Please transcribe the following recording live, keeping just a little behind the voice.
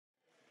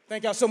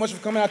Thank y'all so much for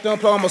coming out to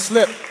Unplug. I'm going to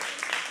slip.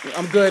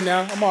 I'm good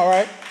now. I'm all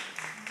right.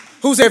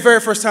 Who's their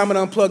very first time at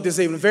Unplug this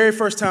evening? Very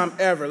first time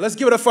ever. Let's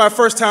give it up for our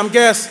first-time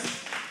guests.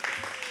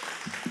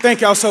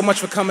 Thank y'all so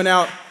much for coming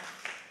out.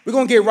 We're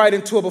going to get right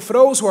into it, but for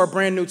those who are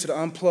brand new to the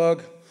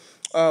Unplug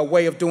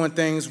way of doing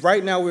things,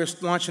 right now we're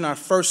launching our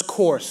first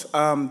course,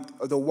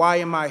 the Why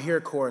Am I Here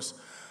course.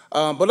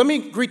 But let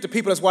me greet the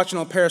people that's watching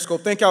on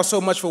Periscope. Thank y'all so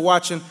much for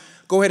watching.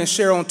 Go ahead and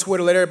share on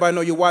Twitter. Let everybody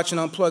know you're watching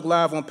Unplug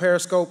Live on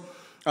Periscope.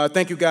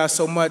 Thank you guys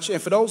so much.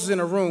 And for those in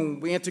the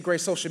room, we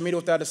integrate social media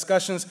with our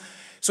discussions.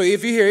 So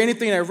if you hear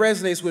anything that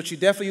resonates with you,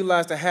 definitely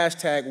utilize the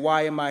hashtag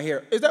Why Am I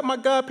Here. Is that my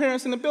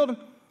godparents in the building?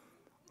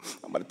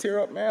 I'm about to tear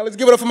up, man. Let's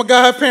give it up for my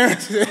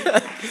godparents.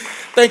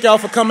 Thank y'all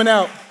for coming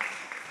out.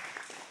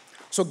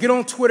 So get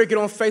on Twitter, get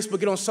on Facebook,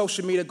 get on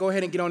social media. Go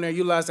ahead and get on there.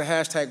 Utilize the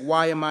hashtag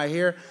Why Am I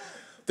Here.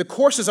 The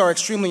courses are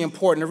extremely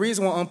important. The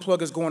reason why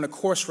Unplug is going the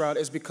course route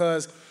is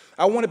because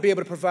I want to be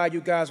able to provide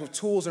you guys with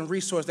tools and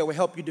resources that will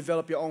help you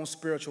develop your own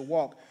spiritual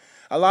walk.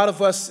 A lot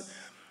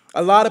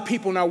of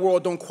people in our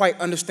world don't quite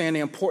understand the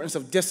importance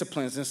of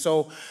disciplines. And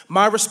so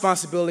my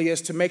responsibility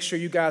is to make sure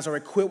you guys are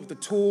equipped with the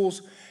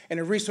tools and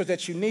the resources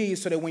that you need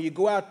so that when you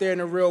go out there in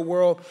the real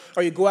world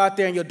or you go out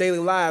there in your daily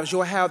lives,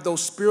 you'll have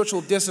those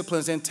spiritual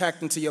disciplines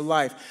intact into your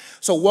life.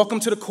 So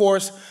welcome to the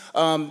course.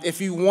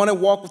 If you want to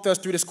walk with us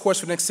through this course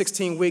for the next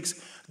 16 weeks,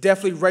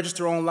 definitely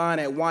register online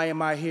at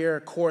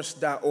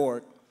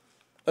whyamiherecourse.org.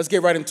 Let's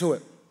get right into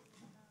it.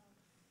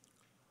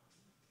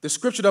 The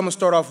scripture that I'm going to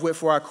start off with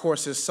for our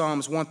course is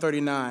Psalms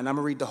 139. I'm going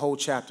to read the whole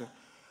chapter.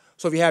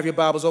 So if you have your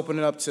Bibles, open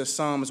it up to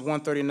Psalms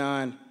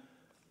 139. I'm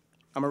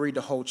going to read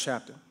the whole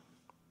chapter.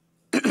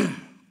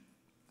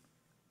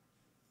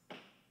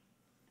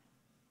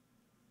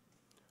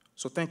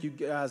 So thank you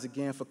guys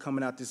again for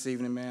coming out this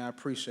evening, man. I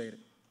appreciate it.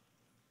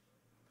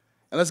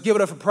 And let's give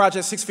it up for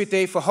Project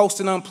 658 for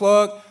hosting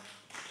Unplugged.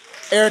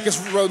 Eric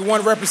is the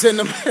one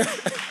representing them.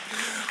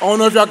 I don't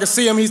know if y'all can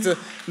see him. He's the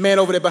man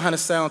over there behind the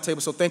sound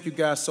table. So thank you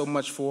guys so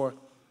much for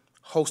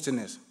hosting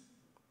this.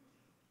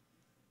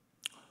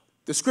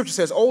 The scripture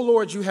says, "O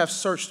Lord, you have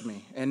searched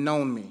me and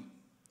known me.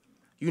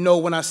 You know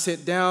when I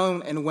sit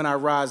down and when I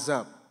rise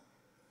up.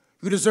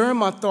 You discern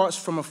my thoughts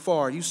from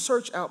afar. You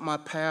search out my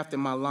path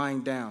and my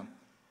lying down,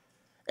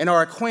 and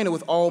are acquainted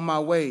with all my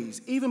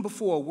ways, even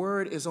before a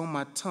word is on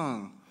my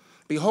tongue.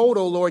 Behold,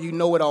 O Lord, you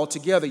know it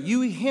altogether.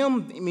 You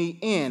hem me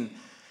in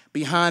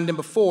behind and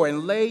before,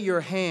 and lay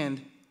your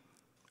hand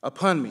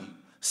upon me.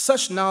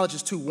 Such knowledge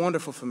is too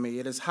wonderful for me.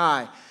 It is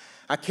high.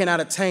 I cannot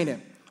attain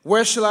it.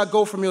 Where shall I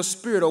go from your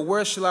spirit, or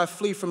where shall I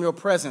flee from your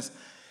presence?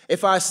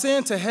 If I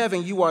ascend to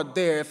heaven, you are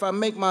there. If I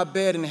make my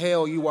bed in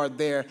hell, you are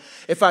there.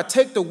 If I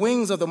take the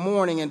wings of the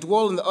morning and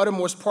dwell in the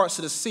uttermost parts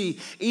of the sea,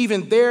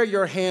 even there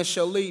your hand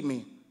shall lead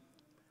me,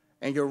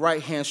 and your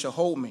right hand shall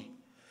hold me.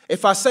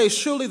 If I say,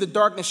 surely the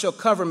darkness shall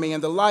cover me,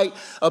 and the light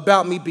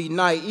about me be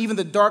night, even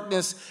the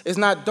darkness is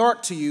not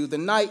dark to you. The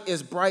night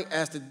is bright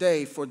as the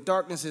day, for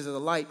darkness is a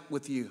light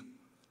with you.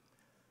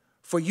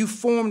 For you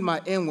formed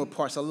my inward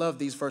parts." I love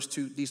these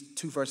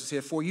two verses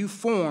here. "For you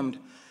formed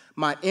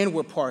my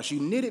inward parts. You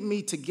knitted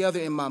me together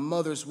in my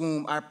mother's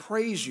womb. I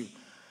praise you,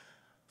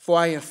 for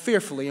I am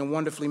fearfully and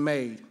wonderfully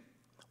made.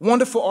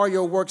 Wonderful are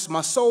your works.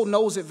 My soul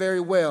knows it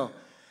very well.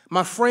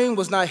 My frame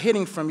was not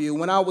hidden from you.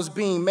 When I was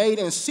being made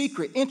in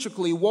secret,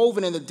 intricately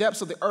woven in the depths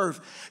of the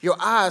earth, your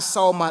eyes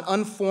saw my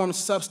unformed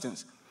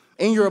substance.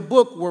 In your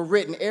book were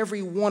written,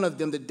 every one of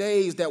them, the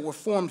days that were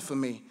formed for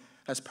me."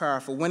 That's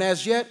powerful. "When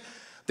as yet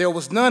there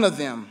was none of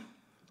them.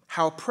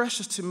 How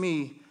precious to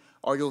me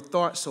are your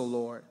thoughts, O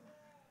Lord.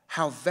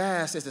 How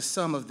vast is the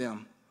sum of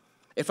them.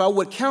 If I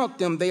would count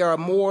them, they are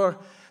more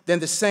than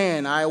the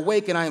sand. I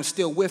awake and I am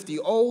still with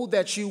you. Oh,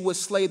 that you would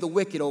slay the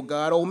wicked, O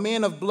God. O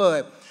men of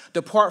blood,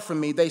 depart from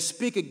me. They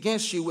speak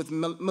against you with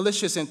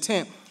malicious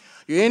intent.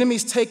 Your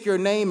enemies take your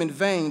name in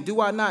vain.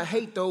 Do I not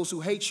hate those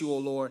who hate you, O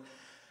Lord?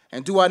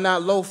 And do I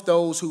not loathe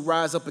those who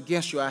rise up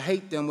against you? I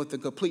hate them with a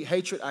complete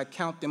hatred. I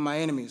count them my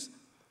enemies."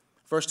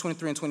 Verse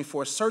 23 and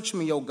 24, "Search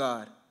me, O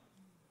God,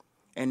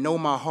 and know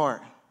my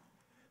heart.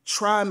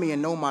 Try me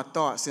and know my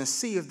thoughts, and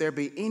see if there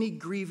be any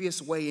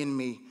grievous way in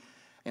me,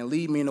 and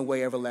lead me in the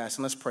way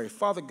everlasting." Let's pray.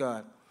 Father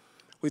God,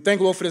 we thank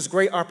you, Lord, for this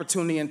great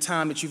opportunity and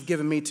time that you've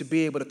given me to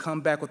be able to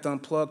come back with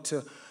Unplugged,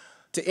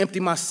 to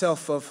empty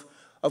myself of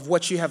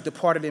what you have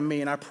departed in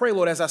me. And I pray,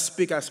 Lord, as I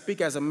speak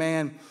as a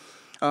man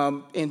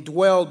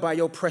indwelled by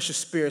your precious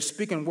spirit,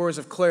 speaking words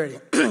of clarity,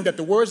 that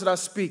the words that I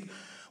speak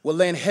will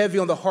land heavy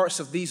on the hearts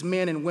of these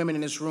men and women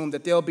in this room,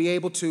 that they'll be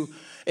able to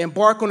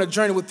embark on a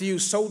journey with you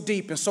so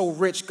deep and so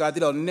rich, God,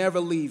 that they'll never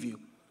leave you.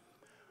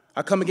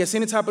 I come against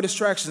any type of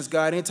distractions,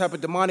 God, any type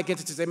of demonic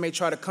entities they may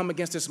try to come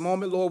against this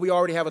moment. Lord, we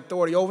already have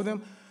authority over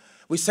them.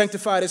 We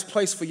sanctify this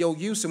place for your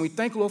use, and we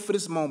thank you, Lord, for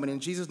this moment. In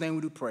Jesus' name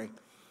we do pray.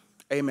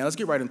 Amen. Let's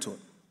get right into it.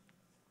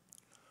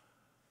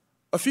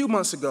 A few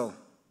months ago,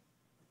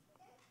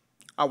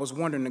 I was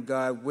wondering to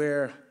God,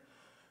 where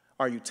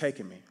are you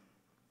taking me?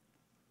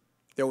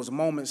 There was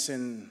moments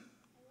in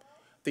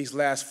these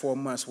last 4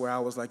 months where I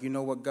was like, you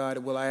know what, God,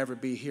 will I ever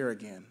be here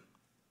again?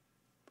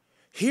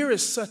 Here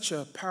is such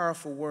a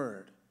powerful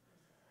word.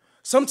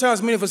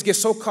 Sometimes many of us get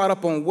so caught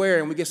up on where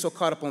and we get so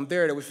caught up on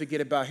there that we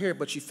forget about here,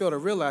 but you fail to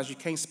realize you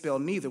can't spell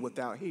neither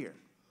without here.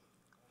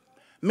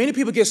 Many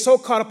people get so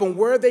caught up on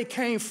where they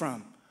came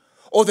from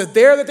or the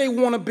there that they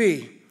want to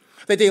be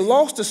that they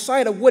lost the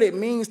sight of what it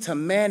means to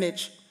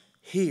manage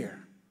here.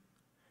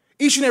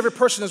 Each and every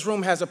person in this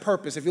room has a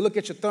purpose. If you look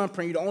at your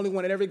thumbprint, you're the only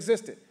one that ever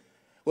existed.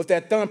 With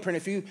that thumbprint,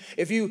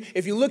 if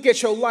you look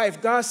at your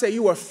life, God said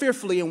you are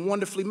fearfully and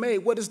wonderfully made.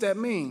 What does that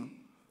mean?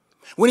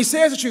 When he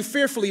says that you're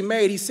fearfully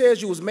made, he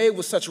says you was made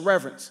with such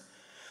reverence.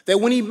 That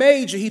when he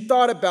made you, he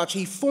thought about you,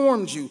 he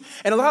formed you.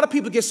 And a lot of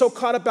people get so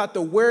caught about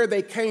the where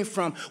they came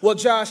from. Well,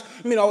 Josh,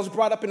 I was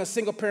brought up in a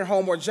single-parent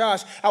home. Or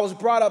Josh, I was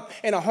brought up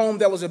in a home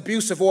that was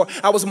abusive. Or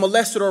I was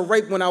molested or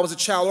raped when I was a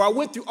child. Or I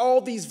went through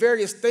all these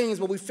various things,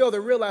 but we fail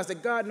to realize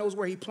that God knows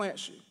where he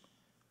plants you.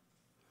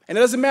 And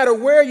it doesn't matter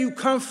where you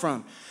come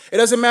from. It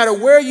doesn't matter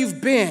where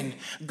you've been.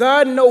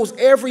 God knows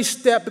every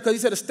step because he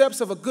said the steps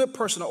of a good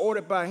person are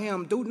ordered by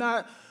him. Do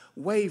not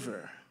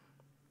waver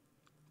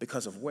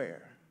because of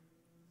where.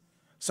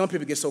 Some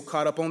people get so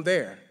caught up on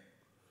there,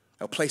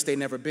 a place they've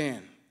never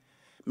been.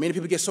 Many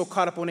people get so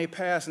caught up on their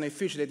past and their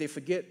future that they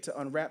forget to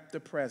unwrap the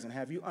present.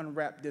 Have you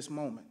unwrapped this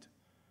moment?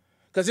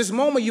 Because this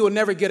moment you will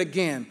never get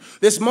again.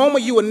 This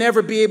moment you will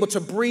never be able to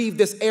breathe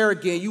this air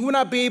again. You will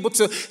not be able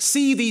to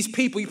see these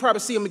people. You probably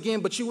see them again,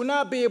 but you will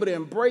not be able to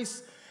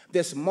embrace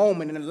this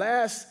moment. And the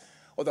last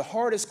or the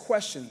hardest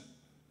question,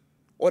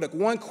 or the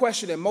one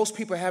question that most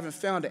people haven't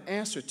found the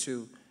answer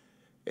to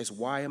is,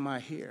 why am I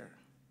here?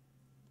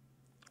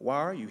 Why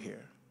are you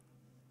here?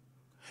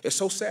 It's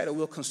so sad that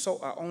we'll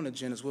consult our own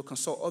agendas, we'll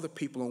consult other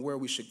people on where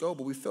we should go,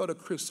 but we fail to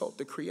consult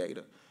the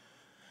Creator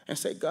and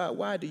say, God,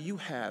 why do you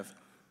have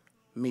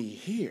me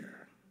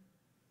here?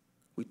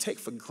 We take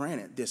for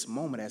granted this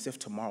moment as if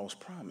tomorrow's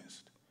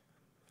promised.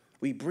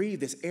 We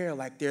breathe this air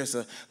like there's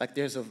a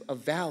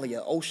valley,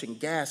 an ocean,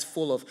 gas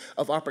full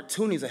of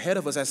opportunities ahead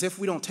of us, as if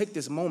we don't take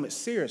this moment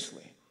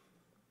seriously.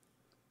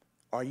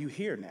 Are you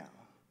here now?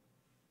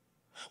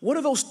 What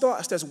are those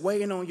thoughts that's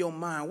weighing on your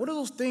mind? What are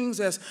those things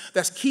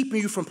that's keeping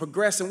you from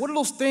progressing? What are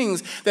those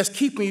things that's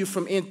keeping you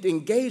from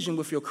engaging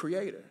with your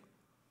Creator?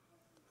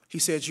 He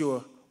said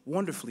you're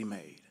wonderfully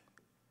made.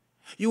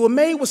 You were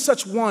made with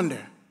such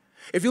wonder.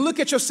 If you look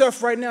at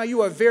yourself right now,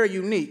 you are very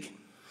unique.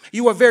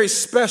 You are very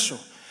special.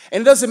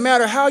 And it doesn't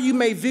matter how you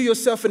may view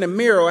yourself in the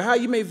mirror or how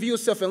you may view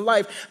yourself in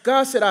life.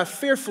 God said, I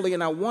fearfully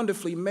and I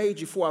wonderfully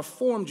made you, for I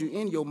formed you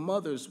in your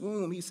mother's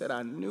womb. He said,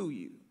 I knew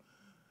you.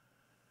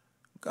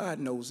 God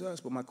knows us,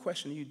 but my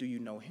question to you, do you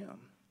know him?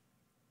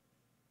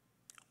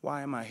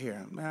 Why am I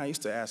here? Man, I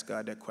used to ask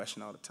God that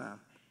question all the time.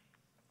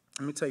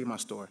 Let me tell you my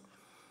story.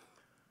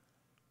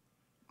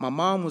 My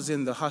mom was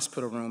in the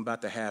hospital room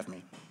about to have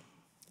me.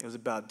 It was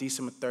about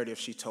December 30th,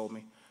 she told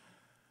me.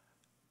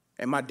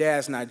 And my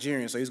dad's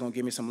Nigerian, so he's going to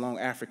give me some long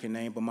African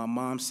name, but my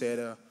mom said,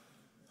 an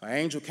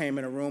angel came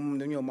in the room.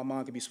 My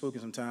mom could be spooky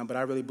sometimes, but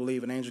I really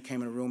believe an angel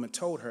came in the room and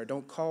told her,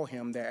 don't call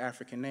him that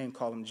African name,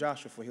 call him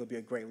Joshua, for he'll be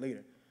a great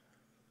leader.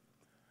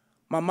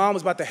 My mom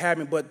was about to have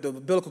me, but the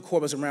umbilical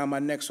cord was around my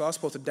neck, so I was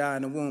supposed to die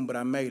in the womb, but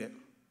I made it.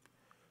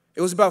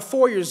 It was about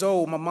 4 years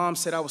old. My mom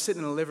said I was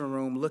sitting in the living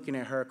room looking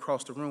at her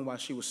across the room while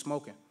she was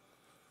smoking.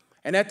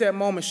 And at that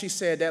moment, she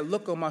said that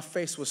look on my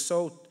face was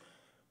so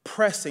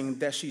pressing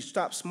that she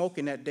stopped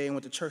smoking that day and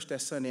went to church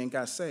that Sunday and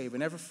got saved.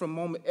 And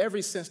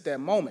ever since that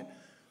moment,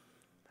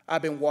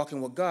 I've been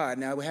walking with God.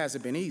 Now, it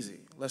hasn't been easy.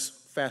 Let's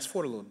fast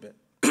forward a little bit.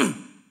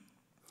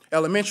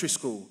 Elementary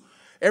school.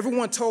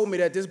 Everyone told me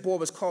that this boy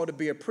was called to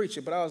be a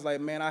preacher, but I was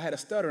like, man, I had a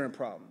stuttering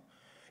problem.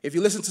 If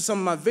you listen to some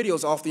of my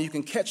videos often, you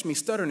can catch me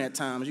stuttering at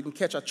times. You can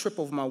catch I trip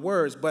over my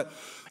words. But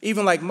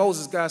even like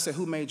Moses, God said,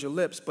 who made your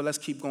lips? But let's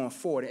keep going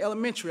forward. In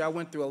elementary, I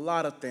went through a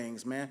lot of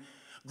things, man.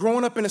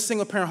 Growing up in a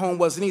single-parent home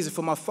wasn't easy,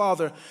 for my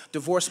father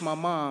divorced my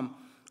mom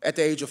at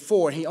the age of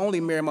 4, and he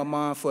only married my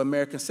mom for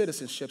American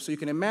citizenship. So you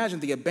can imagine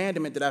the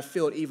abandonment that I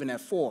felt even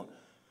at 4.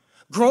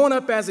 Growing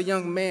up as a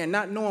young man,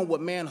 not knowing what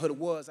manhood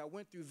was, I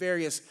went through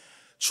various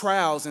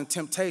trials and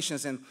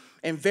temptations and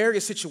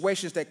various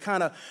situations that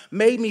kind of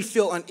made me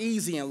feel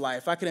uneasy in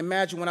life. I can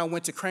imagine when I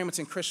went to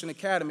Cramerton Christian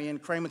Academy in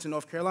Cramerton,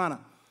 North Carolina.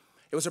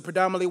 It was a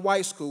predominantly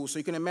white school, so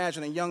you can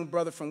imagine a young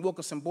brother from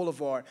Wilkinson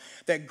Boulevard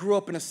that grew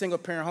up in a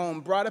single-parent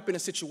home, brought up in a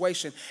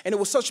situation, and it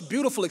was such a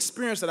beautiful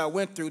experience that I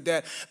went through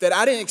that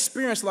I didn't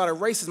experience a lot of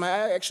racism.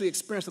 I actually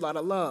experienced a lot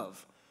of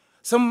love.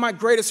 Some of my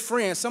greatest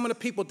friends, some of the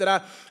people that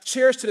I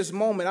cherish to this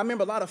moment, I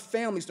remember a lot of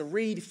families, the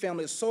Reed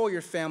family, the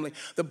Sawyer family,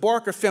 the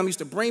Barker family used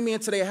to bring me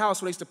into their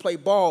house when they used to play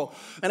ball.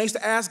 And I used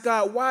to ask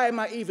God, why am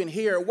I even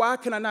here? Why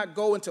can I not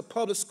go into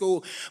public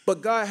school?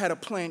 But God had a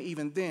plan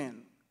even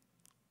then.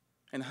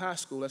 In high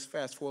school, let's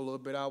fast forward a little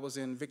bit, I was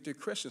in Victory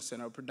Christian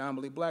Center, a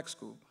predominantly black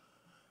school.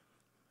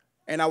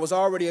 And I was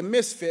already a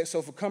misfit,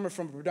 so for coming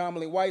from a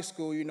predominantly white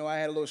school, I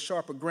had a little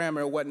sharper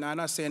grammar or whatnot. I'm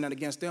not saying that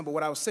against them, but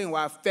what I was saying,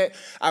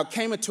 I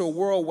came into a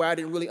world where I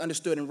didn't really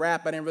understand in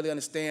rap. I didn't really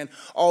understand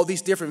all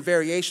these different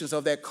variations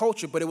of that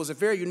culture, but it was a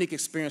very unique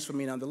experience for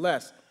me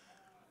nonetheless.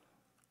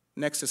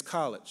 Next is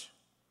college.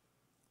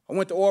 I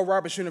went to Oral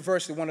Roberts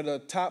University, one of the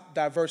top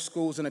diverse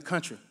schools in the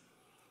country.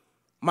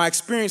 My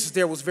experiences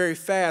there was very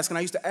fast, and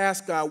I used to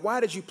ask God, why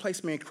did you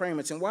place me in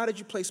Cramerton? Why did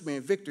you place me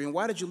in Victory? And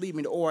why did you leave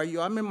me to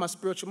ORU? I remember my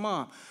spiritual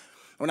mom.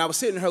 When I was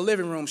sitting in her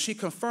living room, she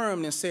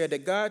confirmed and said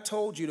that God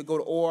told you to go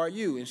to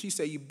ORU. And she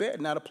said, you better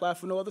not apply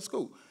for no other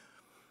school.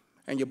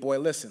 And your boy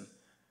listened.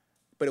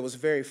 But it was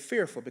very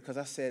fearful because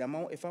I said,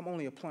 if I'm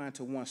only applying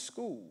to one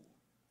school,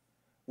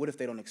 what if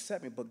they don't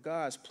accept me? But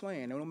God's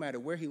plan, no matter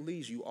where he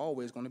leads you,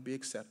 always going to be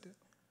accepted.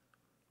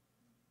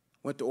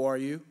 Went to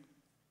ORU,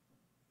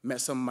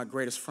 met some of my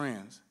greatest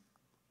friends.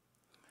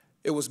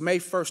 It was May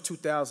 1st,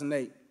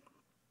 2008.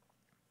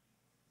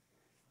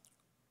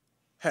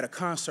 Had a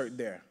concert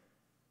there.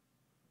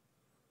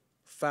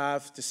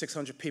 500 to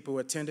 600 people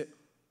attended.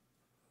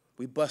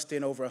 We busted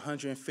in over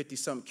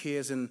 150-something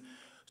kids in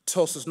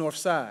Tulsa's North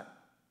Side.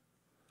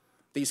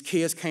 These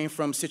kids came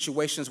from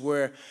situations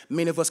where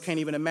many of us can't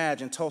even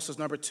imagine. Tulsa's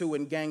number 2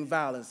 in gang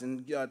violence,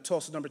 and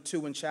Tulsa's number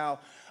 2 in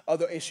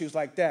other issues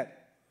like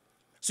that.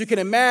 So you can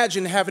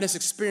imagine having this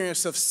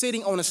experience of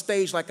sitting on a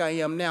stage like I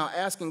am now,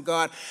 asking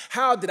God,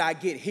 how did I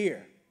get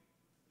here?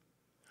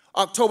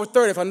 October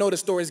 30th, I know the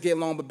story is getting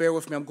long, but bear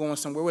with me, I'm going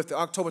somewhere with it.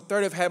 October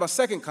 30th, I had my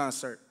second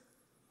concert.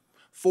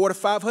 400 to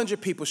 500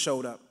 people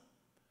showed up.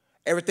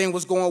 Everything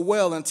was going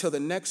well until the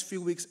next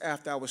few weeks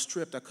after I was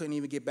stripped. I couldn't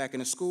even get back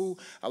into school.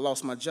 I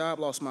lost my job,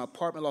 lost my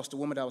apartment, lost the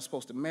woman that I was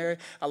supposed to marry.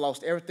 I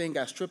lost everything,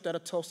 got stripped out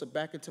of Tulsa,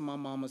 back into my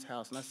mama's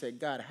house. And I said,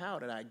 God, how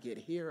did I get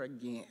here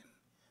again?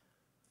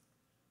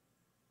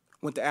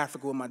 Went to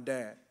Africa with my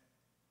dad,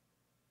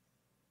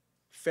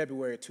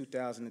 February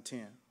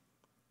 2010.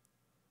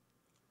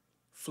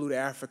 Flew to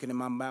Africa, and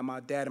my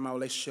dad and my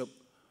relationship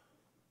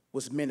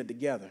was mended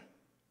together.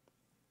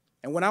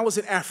 And when I was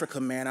in Africa,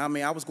 man,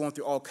 I was going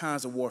through all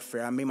kinds of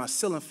warfare. My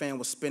ceiling fan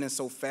was spinning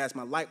so fast,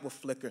 my light would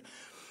flicker.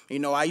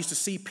 I used to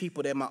see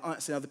people that my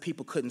aunts and other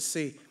people couldn't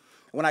see.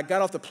 When I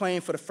got off the plane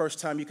for the first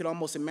time, you could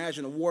almost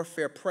imagine the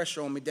warfare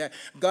pressure on me that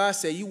God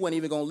said you weren't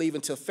even going to leave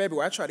until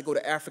February. I tried to go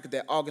to Africa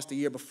that August the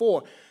year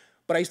before,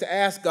 but I used to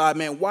ask God,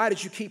 man, why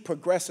did you keep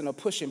progressing or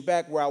pushing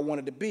back where I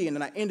wanted to be? And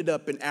then I ended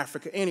up in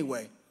Africa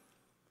anyway.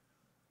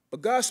 But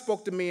God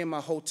spoke to me in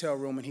my hotel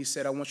room, and he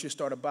said, I want you to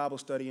start a Bible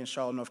study in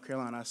Charlotte, North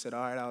Carolina. I said,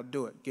 all right, I'll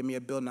do it. Give me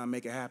a building, I'll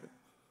make it happen.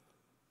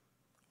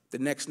 The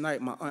next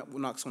night, my aunt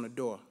knocks on the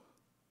door.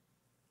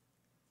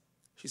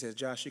 She says,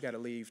 Josh, you got to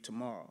leave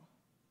tomorrow.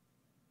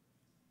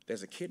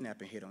 There's a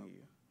kidnapping hit on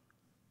you.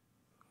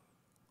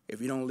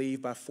 If you don't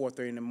leave by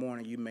 4:30 in the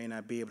morning, you may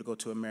not be able to go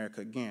to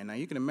America again. Now,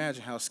 you can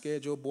imagine how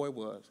scared your boy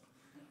was.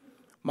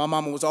 My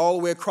mama was all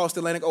the way across the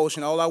Atlantic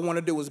Ocean. All I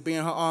wanted to do was be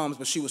in her arms,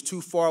 but she was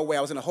too far away.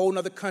 I was in a whole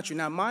other country.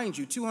 Now, mind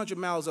you, 200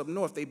 miles up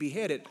north, they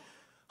beheaded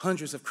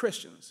hundreds of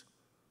Christians.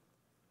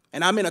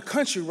 And I'm in a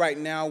country right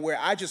now where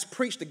I just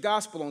preached the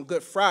gospel on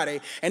Good Friday,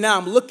 and now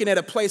I'm looking at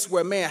a place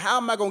where, man, how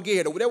am I going to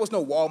get here? There was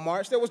no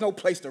Walmart. There was no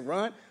place to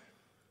run.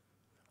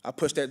 I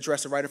pushed that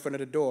dresser right in front of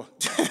the door.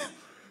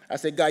 I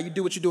said, God, you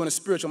do what you do in the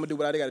spiritual, I'm going to do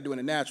what I got to do in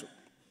the natural.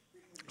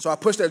 So I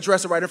pushed that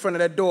dresser right in front of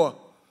that door.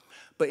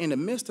 But in the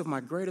midst of my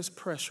greatest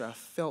pressure, I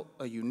felt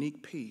a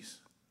unique peace.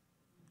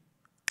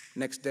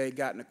 Next day,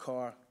 got in the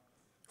car,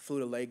 flew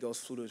to Lagos,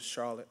 flew to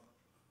Charlotte,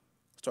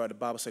 started the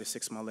Bible study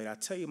 6 months later. I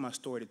tell you my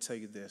story to tell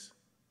you this.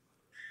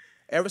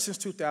 Ever since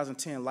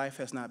 2010, life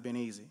has not been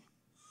easy.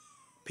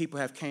 People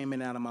have came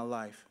in and out of my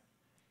life.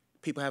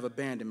 People have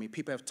abandoned me.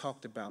 People have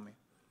talked about me.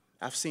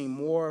 I've seen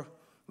more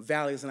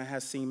valleys than I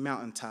have seen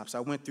mountaintops. I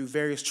went through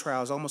various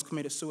trials, almost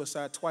committed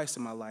suicide twice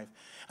in my life.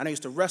 And I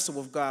used to wrestle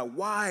with God.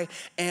 Why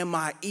am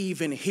I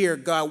even here,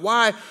 God?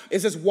 Why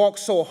is this walk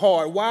so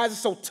hard? Why is it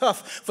so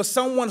tough for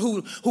someone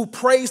who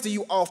prays to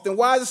you often?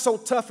 Why is it so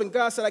tough? And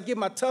God said, I give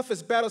my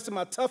toughest battles to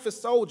my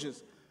toughest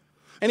soldiers.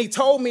 And he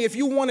told me, if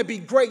you want to be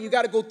great, you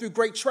got to go through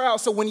great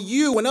trials. So when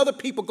you and other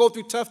people go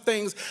through tough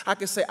things, I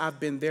can say, I've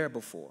been there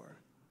before.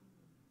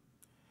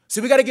 See,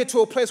 we got to get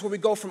to a place where we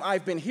go from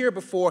I've been here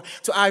before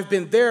to I've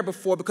been there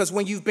before, because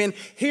when you've been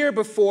here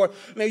before,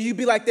 maybe you'd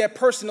be like that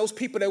person, those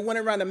people that went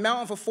around the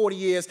mountain for 40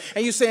 years,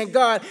 and you're saying,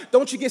 God,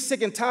 don't you get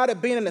sick and tired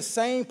of being in the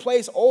same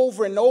place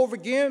over and over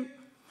again?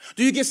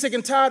 Do you get sick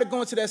and tired of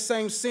going to that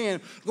same sin,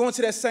 going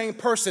to that same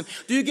person?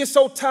 Do you get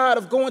so tired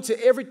of going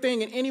to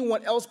everything and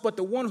anyone else but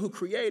the one who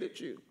created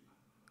you?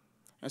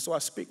 And so I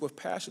speak with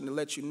passion to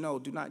let you know,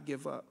 do not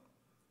give up,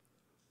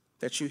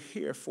 that you're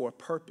here for a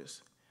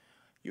purpose.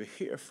 You're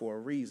here for a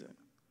reason.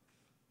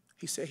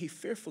 He said he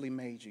fearfully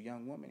made you,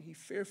 young woman. He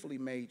fearfully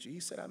made you. He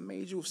said, I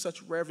made you with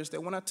such reverence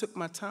that when I took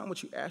my time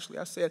with you, Ashley,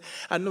 I said,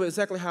 I know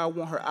exactly how I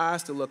want her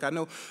eyes to look. I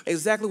know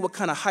exactly what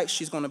kind of height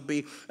she's going to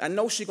be. I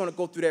know she's going to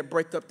go through that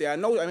breakup there. I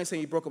ain't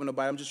saying you broke up with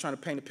nobody. I'm just trying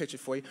to paint a picture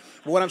for you.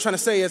 But what I'm trying to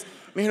say is,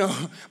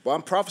 well,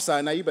 I'm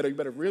prophesying now. You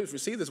better really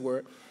receive this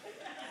word.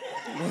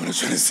 What I'm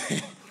trying to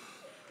say.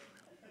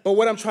 But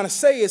what I'm trying to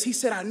say is, he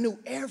said, I knew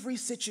every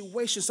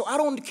situation. So I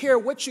don't care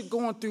what you're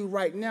going through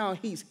right now.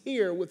 He's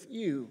here with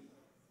you.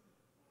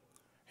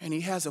 And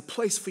he has a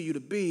place for you to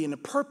be. And the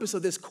purpose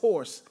of this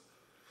course,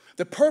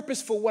 the purpose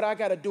for what I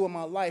got to do in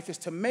my life is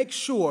to make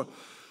sure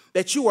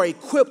That you are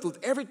equipped with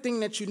everything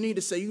that you need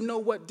to say, you know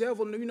what,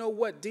 devil, you know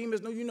what,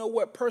 demons, you know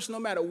what, person, no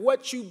matter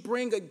what you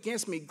bring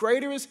against me,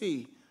 greater is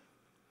he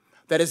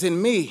that is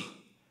in me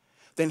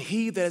than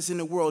he that is in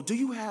the world. Do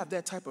you have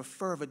that type of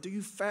fervor? Do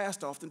you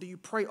fast often? Do you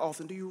pray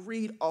often? Do you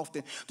read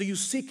often? Do you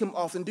seek him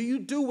often? Do you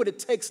do what it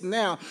takes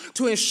now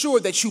to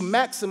ensure that you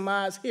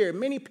maximize here?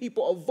 Many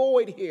people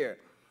avoid here.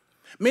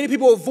 Many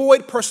people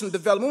avoid personal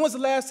development. When was the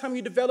last time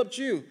you developed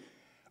you?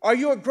 Are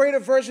you a greater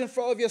version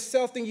of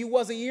yourself than you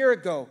was a year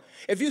ago?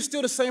 If you're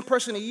still the same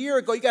person a year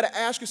ago, you got to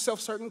ask yourself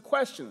certain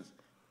questions.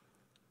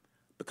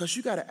 Because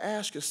you got to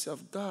ask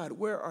yourself, God,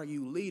 where are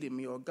you leading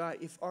me? Or God,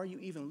 are you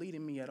even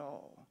leading me at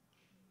all?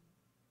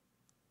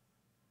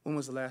 When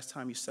was the last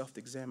time you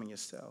self-examined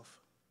yourself?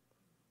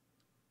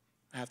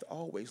 I have to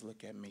always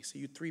look at me. See,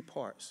 you're three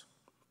parts.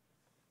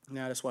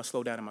 Now, that's why I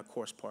slow down in my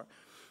course part.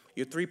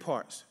 You're three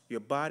parts: your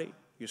body,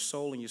 your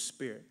soul, and your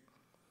spirit.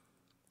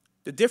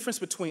 The difference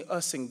between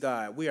us and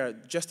God, we are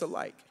just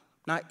alike,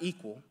 not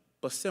equal,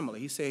 but similar.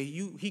 He said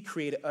he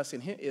created us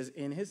in his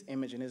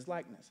image and his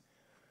likeness.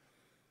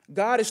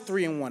 God is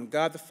three in one: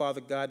 God the Father,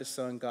 God the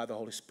Son, God the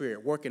Holy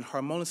Spirit, working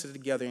harmoniously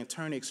together in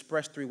turn to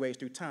express three ways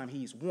through time.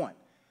 He's one.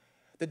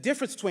 The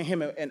difference between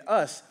him and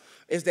us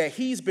is that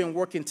he's been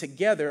working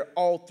together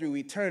all through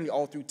eternity,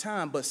 all through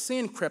time, but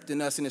sin crept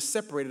in us and has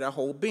separated our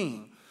whole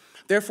being.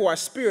 Therefore, our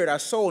spirit, our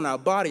soul, and our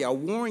body are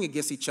warring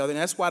against each other, and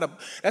that's why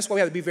we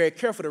have to be very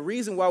careful. The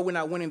reason why we're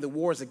not winning the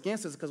wars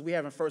against us is because we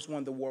haven't first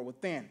won the war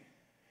within.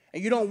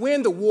 And you don't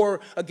win the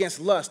war against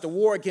lust, the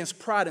war against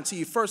pride, until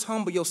you first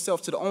humble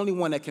yourself to the only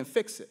one that can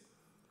fix it.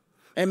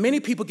 And many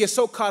people get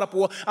so caught up,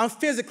 well, I'm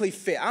physically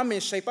fit, I'm in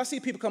shape. I see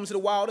people come to the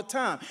Y all the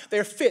time.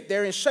 They're fit,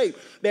 they're in shape,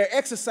 they're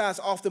exercise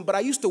often, but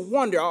I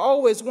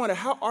always wonder,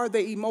 how are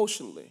they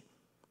emotionally?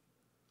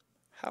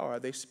 How are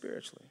they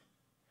spiritually?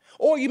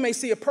 Or you may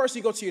see a person,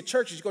 you go to your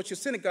churches, you go to your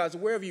synagogues, or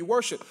wherever you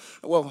worship.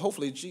 Well,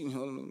 hopefully,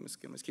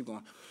 let's keep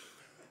going.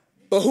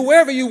 But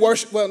whoever you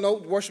worship,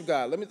 worship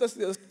God.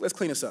 Let's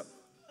clean this up.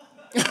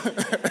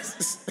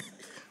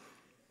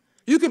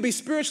 You can be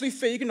spiritually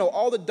fit. You can know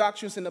all the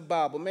doctrines in the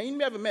Bible. Man, you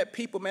never met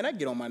people, man, that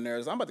get on my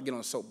nerves. I'm about to get on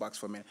a soapbox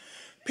for a minute.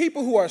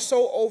 People who are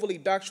so overly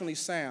doctrinally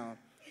sound,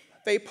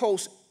 they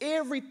post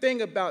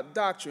everything about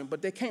doctrine,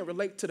 but they can't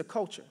relate to the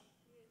culture.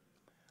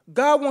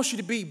 God wants you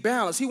to be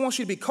balanced. He wants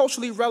you to be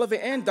culturally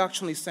relevant and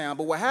doctrinally sound.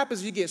 But what happens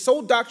is you get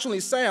so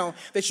doctrinally sound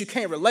that you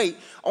can't relate.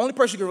 Only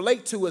person you can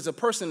relate to is a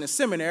person in the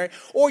seminary.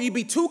 Or you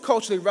be too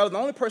culturally relevant. The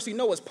only person you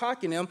know is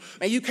pocking them.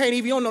 And you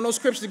don't know no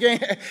scriptures again,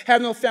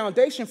 have no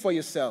foundation for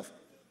yourself.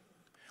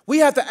 We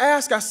have to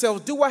ask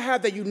ourselves, do I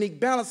have that unique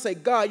balance? Say,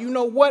 God, you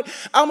know what?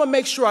 I'm going to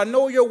make sure I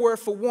know your word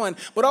for one.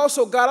 But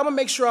also, God, I'm going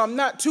to make sure I'm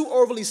not too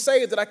overly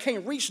saved that I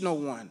can't reach no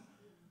one.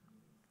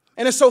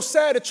 And it's so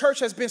sad the church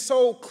has been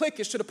so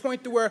cliquish to the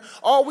point to where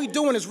all we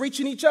doing is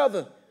reaching each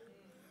other.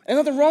 And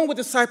nothing wrong with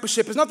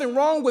discipleship. There's nothing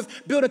wrong with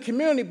building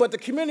community, but the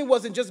community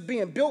wasn't just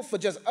being built for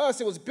just us.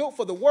 It was built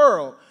for the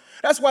world.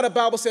 That's why the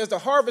Bible says the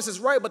harvest is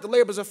ripe, but the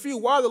laborers are few.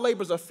 Why are the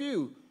laborers are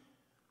few?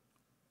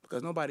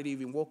 Because nobody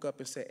even woke up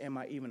and said, am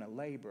I even a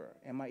laborer?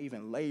 Am I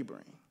even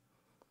laboring?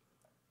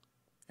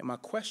 And my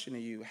question to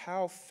you,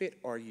 how fit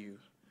are you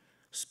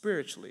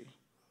spiritually,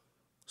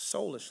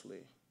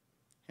 soulishly,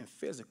 and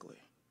physically?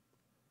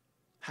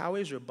 How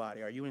is your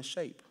body? Are you in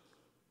shape?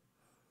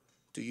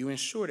 Do you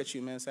ensure that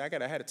you, man, say,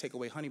 I had to take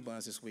away honey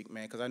buns this week,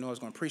 man, because I know I was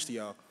going to preach to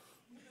y'all.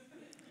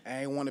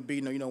 I ain't want to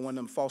be, one of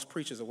them false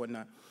preachers or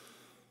whatnot.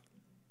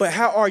 But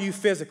how are you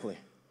physically?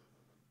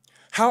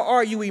 How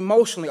are you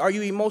emotionally? Are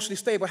you emotionally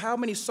stable? How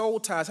many soul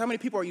ties? How many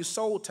people are you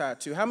soul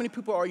tied to? How many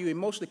people are you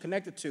emotionally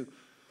connected to?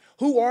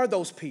 Who are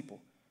those people?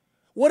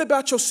 What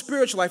about your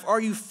spiritual life?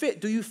 Are you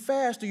fit? Do you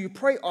fast? Do you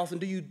pray often?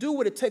 Do you do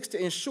what it takes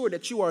to ensure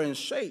that you are in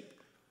shape?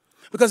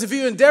 Because if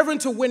you're endeavoring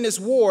to win this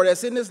war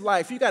that's in this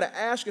life, you got to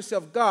ask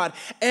yourself, God,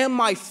 am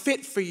I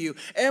fit for you?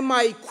 Am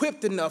I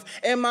equipped enough?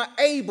 Am I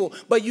able?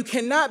 But you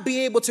cannot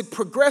be able to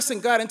progress in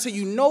God until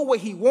you know what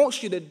he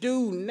wants you to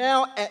do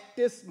now at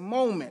this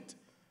moment.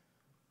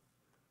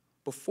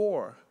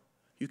 Before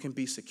you can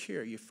be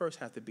secure, you first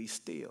have to be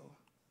still.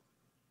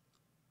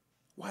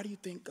 Why do you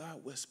think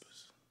God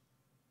whispers?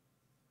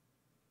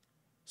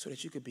 So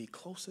that you could be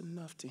close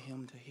enough to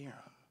him to hear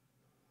him.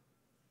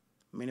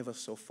 Many of us are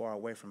so far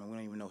away from him, we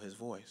don't even know his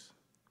voice.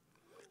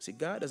 See,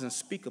 God doesn't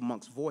speak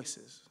amongst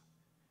voices.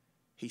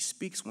 He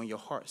speaks when your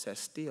heart says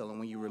still and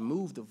when you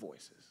remove the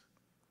voices.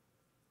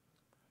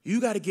 You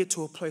got to get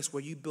to a place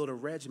where you build a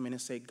regimen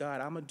and say,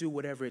 God, I'm going to do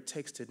whatever it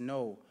takes to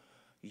know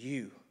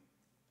you.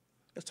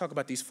 Let's talk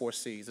about these 4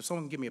 C's. If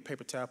someone can give me a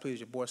paper towel, please,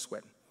 your boy's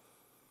sweating.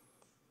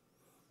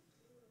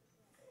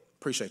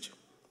 Appreciate you.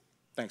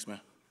 Thanks, man.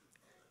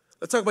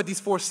 Let's talk about these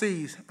 4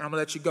 C's, and I'm going to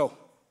let you go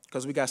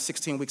because we got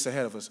 16 weeks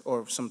ahead of us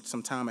or some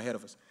time ahead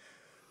of us.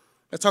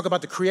 Let's talk about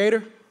the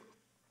Creator.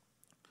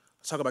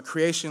 Let's talk about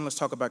creation. Let's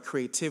talk about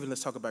creativity.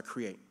 Let's talk about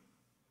create.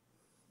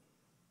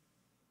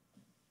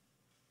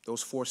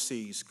 Those 4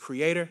 C's: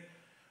 Creator,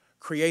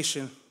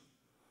 creation,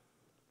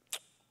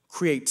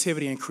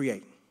 creativity, and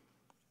create.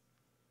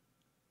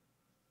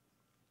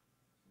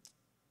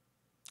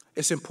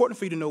 It's important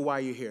for you to know why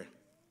you're here.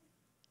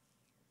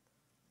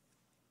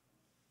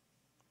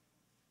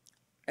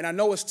 And I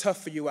know it's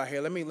tough for you out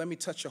here. Let me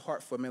touch your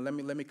heart for a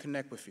minute. Let me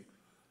connect with you.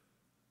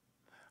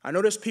 I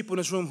know there's people in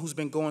this room who's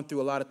been going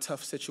through a lot of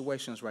tough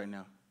situations right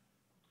now.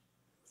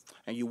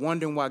 And you're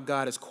wondering why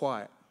God is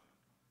quiet.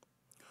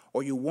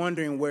 Or you're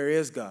wondering, where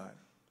is God?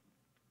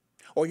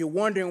 Or you're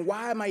wondering,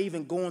 why am I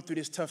even going through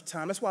this tough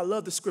time? That's why I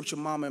love the scripture,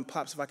 Mama and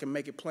Pops, if I can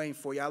make it plain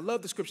for you. I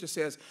love the scripture that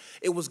says,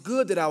 it was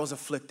good that I was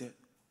afflicted.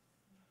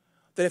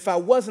 That if I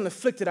wasn't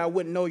afflicted, I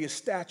wouldn't know your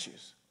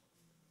statutes.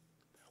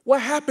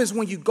 What happens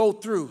when you go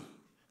through?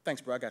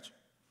 Thanks, bro, I got you.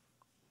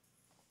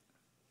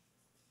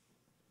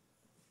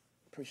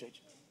 Appreciate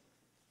you.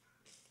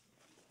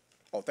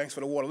 Oh, thanks for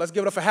the water. Let's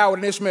give it up for Howard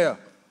and Ishmael.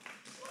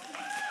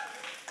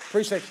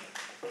 Appreciate you.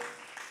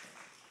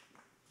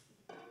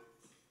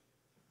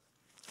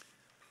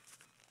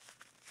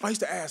 I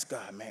used to ask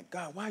God, man,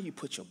 God, why you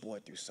put your boy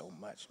through so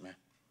much, man?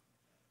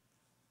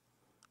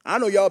 I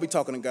know y'all be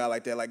talking to God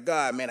like that, like,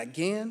 God, man,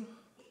 again?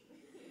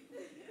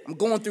 I'm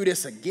going through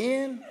this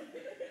again?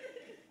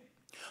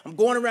 I'm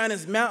going around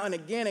this mountain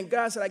again, and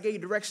God said, I gave you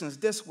directions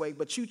this way,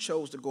 but you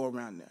chose to go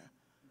around there.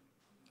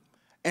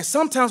 And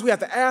sometimes we have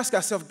to ask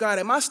ourselves, God,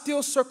 am I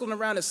still circling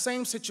around the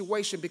same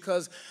situation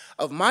because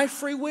of my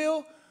free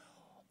will,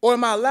 or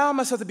am I allowing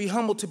myself to be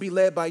humbled to be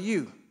led by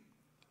you?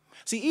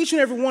 See, each and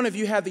every one of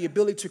you have the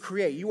ability to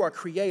create. You are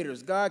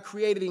creators. God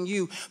created in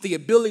you the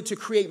ability to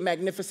create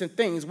magnificent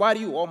things. Why do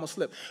you almost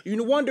slip?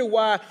 You wonder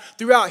why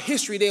throughout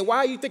history,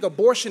 why do you think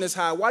abortion is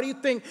high? Why do you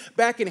think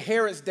back in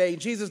Herod's day,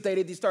 Jesus'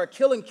 day, they start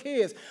killing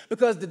kids?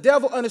 Because the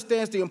devil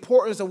understands the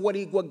importance of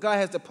what God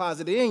has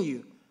deposited in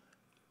you.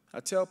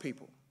 I tell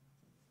people,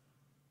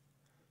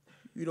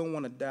 you don't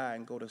want to die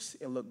and go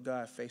and look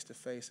God face to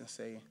face and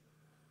say,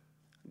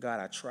 God,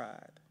 I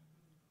tried.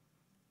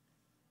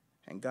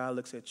 And God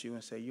looks at you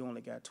and says, you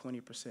only got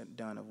 20%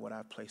 done of what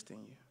I've placed in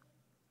you.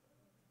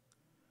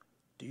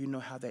 Do you know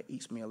how that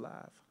eats me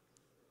alive?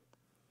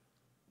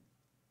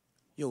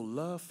 Your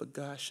love for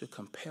God should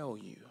compel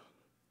you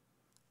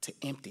to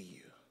empty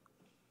you.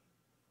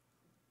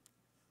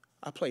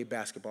 I played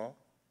basketball.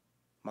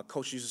 My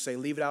coach used to say,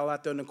 leave it all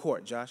out there in the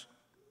court, Josh.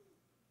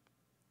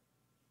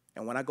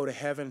 And when I go to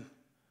heaven,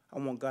 I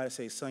want God to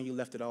say, son, you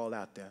left it all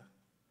out there.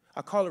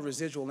 I call it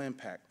residual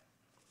impact.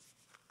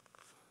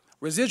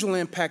 Residual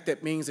impact,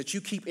 that means that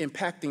you keep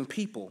impacting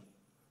people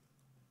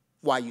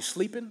while you're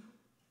sleeping,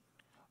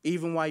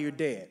 even while you're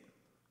dead.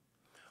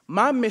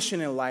 My mission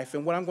in life,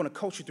 and what I'm going to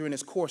coach you through in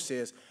this course,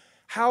 is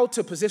how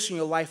to position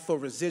your life for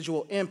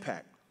residual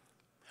impact.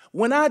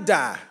 When I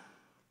die,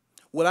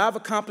 will I have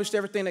accomplished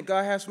everything that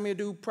God has for me to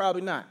do?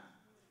 Probably not.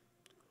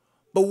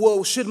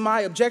 But should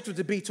my objective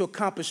to be to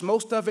accomplish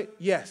most of it?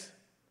 Yes.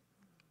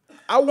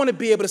 I want to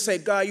be able to say,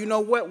 God, you know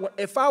what?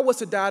 If I was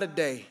to die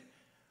today,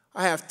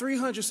 I have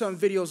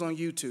 300-something videos on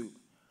YouTube.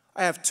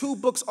 I have 2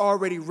 books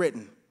already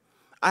written.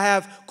 I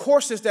have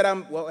courses that I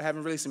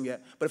haven't released them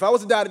yet. But if I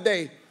was to die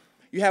today,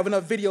 you have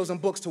enough videos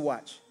and books to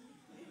watch.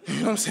 You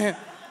know what I'm saying?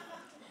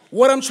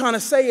 What I'm trying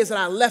to say is that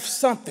I left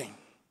something.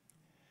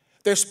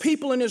 There's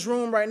people in this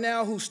room right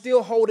now who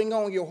still holding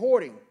on. You're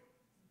hoarding.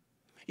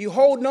 You're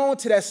holding on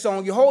to that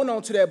song. You're holding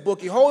on to that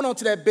book. You're holding on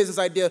to that business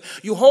idea.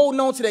 You're holding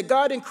on to that.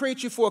 God didn't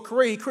create you for a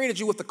career. He created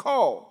you with a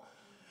call.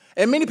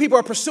 And many people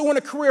are pursuing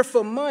a career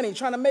for money,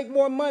 trying to make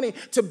more money,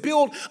 to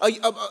build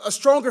a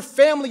stronger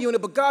family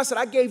unit. But God said,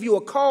 I gave you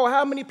a call.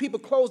 How many people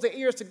close their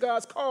ears to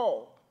God's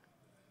call?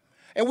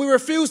 And we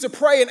refuse to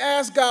pray and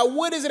ask God,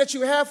 what is it that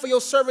you have for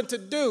your servant to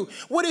do?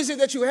 What is it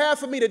that you have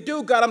for me to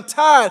do, God? I'm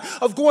tired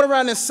of going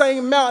around the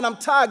same mountain. I'm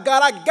tired.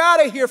 God, I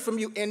got to hear from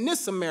you in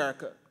this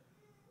America.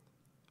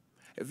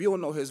 If you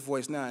don't know his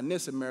voice now in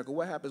this America,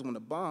 what happens when the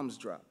bombs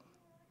drop?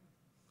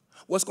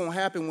 What's going to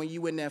happen when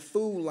you in that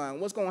food line?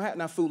 What's going to happen?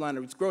 Not food line,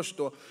 it's grocery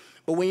store.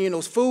 But when you're in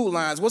those food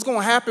lines, what's going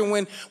to happen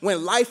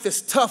when life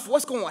is tough?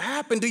 What's going to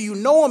happen? Do you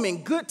know him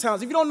in good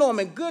times? If you don't know him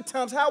in good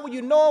times, how will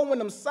you know him when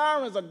them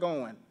sirens are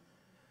going?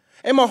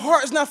 And my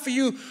heart is not for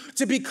you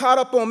to be caught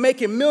up on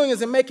making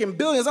millions and making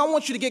billions. I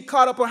want you to get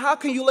caught up on how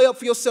can you lay up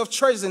for yourself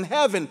treasures in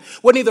heaven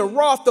where neither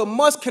wrath nor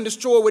rust can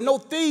destroy, where no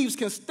thieves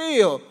can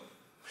steal.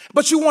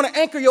 But you want to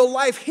anchor your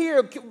life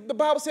here. The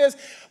Bible says,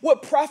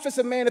 what profits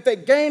a man if they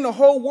gain the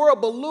whole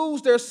world but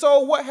lose their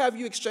soul? What have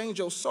you exchanged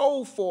your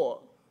soul for?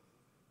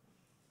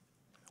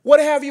 What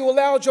have you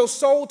allowed your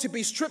soul to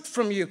be stripped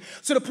from you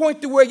to the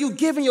point to where you've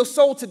given your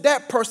soul to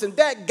that person,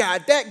 that guy,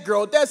 that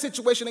girl, that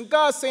situation? And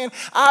God's saying,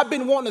 I've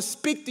been wanting to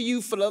speak to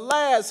you for the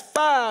last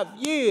 5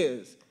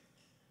 years.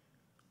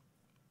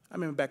 I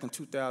remember back in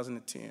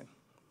 2010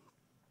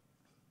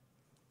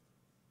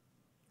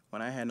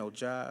 when I had no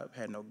job,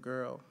 had no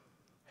girl,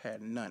 had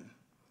none,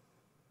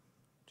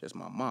 just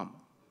my mama.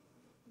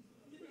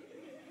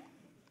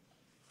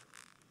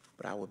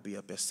 But I would be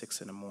up at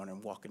 6 in the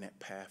morning, walking that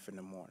path in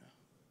the morning.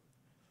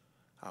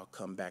 I'll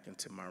come back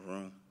into my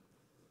room.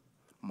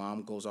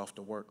 Mom goes off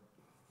to work,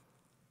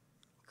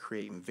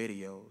 creating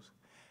videos.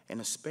 In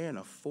a span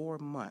of 4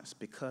 months,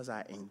 because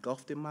I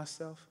engulfed in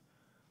myself,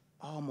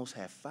 I almost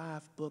had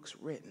 5 books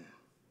written.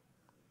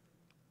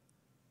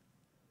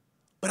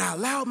 But I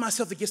allowed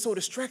myself to get so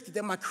distracted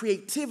that my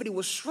creativity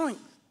was shrunk.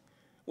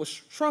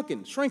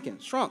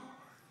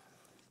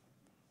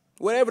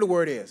 Whatever the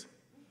word is.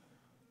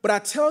 But I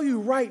tell you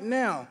right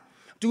now,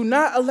 do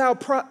not allow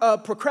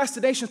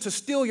procrastination to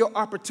steal your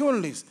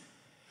opportunities.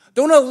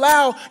 Don't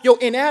allow your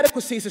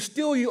inadequacies to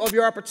steal you of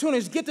your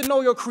opportunities. Get to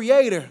know your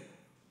Creator.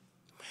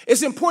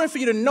 It's important for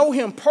you to know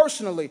Him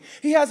personally.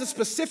 He has a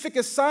specific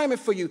assignment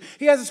for you.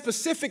 He has a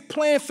specific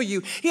plan for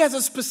you. He has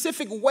a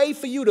specific way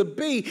for you to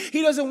be.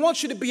 He doesn't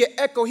want you to be an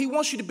echo. He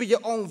wants you to be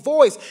your own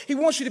voice. He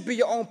wants you to be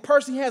your own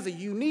person. He has a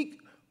unique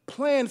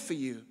plan for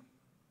you.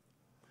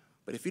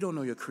 But if you don't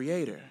know your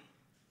Creator,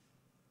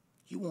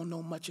 you won't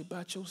know much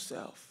about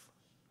yourself.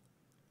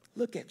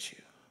 Look at you.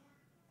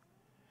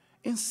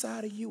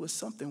 Inside of you is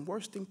something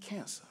worse than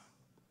cancer.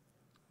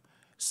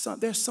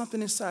 There's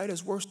something inside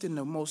that's worse than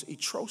the most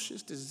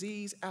atrocious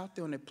disease out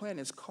there on the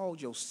planet. It's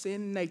called your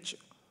sin nature.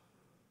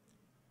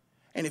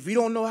 And if you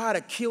don't know how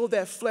to kill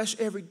that flesh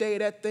every day,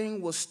 that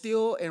thing will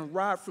steal and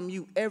rob from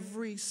you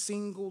every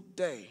single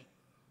day.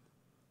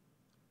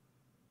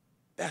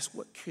 That's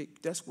what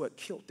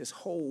killed this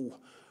whole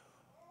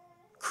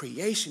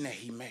creation that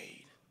He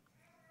made.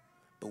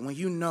 But when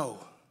you know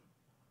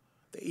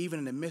that even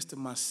in the midst of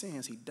my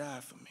sins, He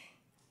died for me.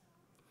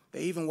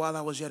 That even while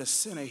I was yet a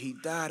sinner, He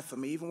died for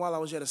me. Even while I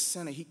was yet a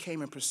sinner, He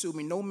came and pursued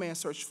me. No man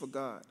searched for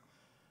God.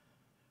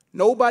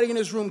 Nobody in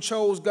this room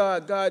chose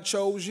God. God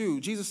chose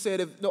you. Jesus said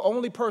if the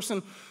only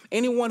person,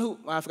 anyone who,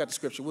 I forgot the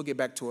scripture. We'll get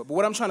back to it. But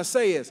what I'm trying to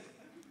say is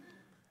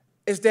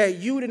that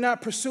you did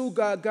not pursue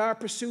God. God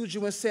pursued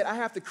you and said, I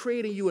have to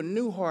create in you a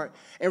new heart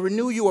and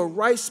renew you a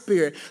right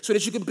spirit so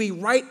that you can be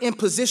right in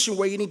position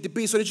where you need to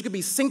be, so that you can be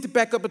synced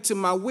back up into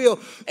my will.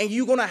 And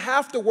you're going to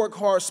have to work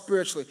hard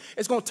spiritually.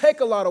 It's going to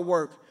take a lot of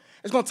work.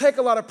 It's going to take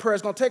a lot of prayer.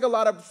 It's going to take a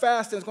lot of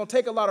fasting. It's going to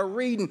take a lot of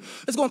reading.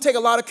 It's going to take a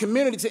lot of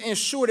community to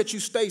ensure that you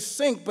stay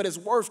synced, but it's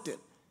worth it.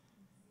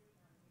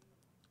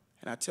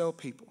 And I tell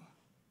people,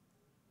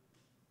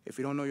 if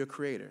you don't know your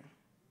Creator,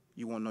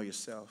 you won't know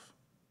yourself.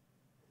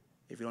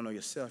 If you don't know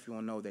yourself, you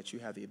won't know that you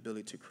have the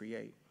ability to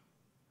create.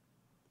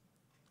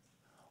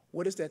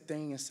 What is that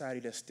thing inside of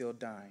you that's still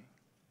dying?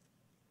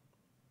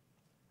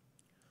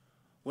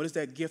 What is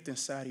that gift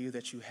inside of you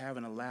that you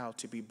haven't allowed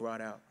to be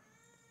brought out?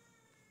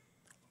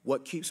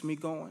 What keeps me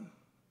going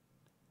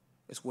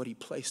is what He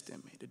placed in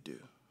me to do.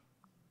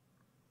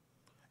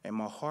 And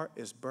my heart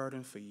is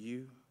burdened for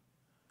you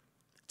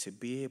to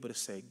be able to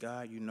say,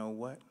 God, you know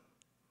what?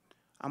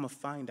 I'm going to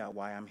find out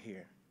why I'm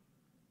here.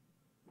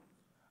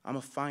 I'm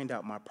going to find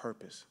out my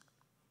purpose.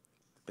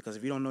 Because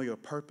if you don't know your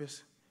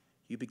purpose,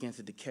 you begin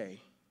to decay.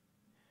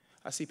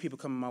 I see people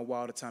come in my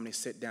wall all the time. They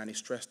sit down. They're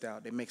stressed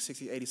out. They make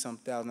 $60,000,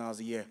 $80,000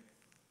 a year.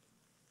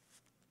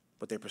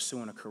 But they're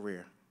pursuing a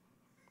career.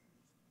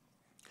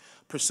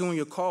 Pursuing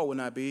your call will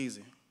not be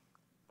easy.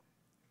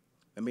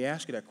 Let me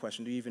ask you that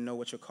question. Do you even know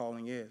what your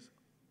calling is?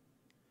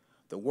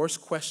 The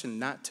worst question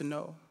not to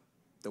know,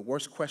 the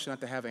worst question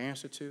not to have an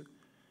answer to,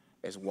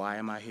 is why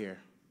am I here?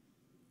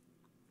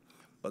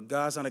 But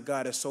God's not a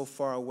God that's so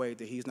far away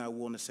that He's not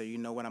willing to say, you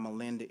know what, I'm going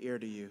to lend the ear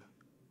to you.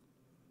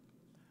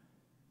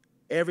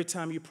 Every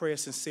time you pray a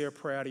sincere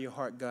prayer out of your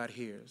heart, God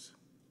hears.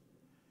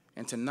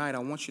 And tonight, I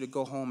want you to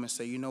go home and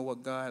say, you know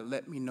what, God,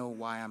 let me know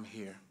why I'm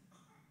here.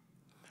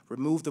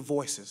 Remove the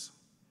voices.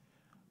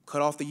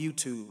 Cut off the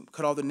YouTube.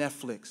 Cut off the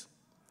Netflix.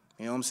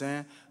 You know what I'm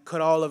saying?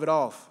 Cut all of it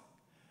off.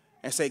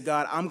 And say,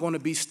 God, I'm going to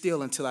be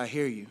still until I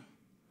hear you.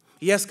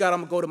 Yes, God,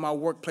 I'm going to go to my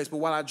workplace, but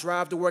while I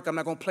drive to work, I'm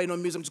not going to play no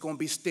music. I'm just going to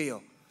be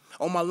still.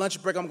 On my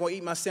lunch break, I'm going to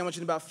eat my sandwich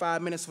in about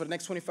 5 minutes. For the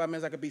next 25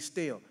 minutes, I could be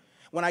still.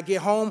 When I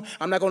get home,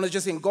 I'm not going to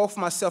just engulf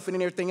myself in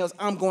everything else.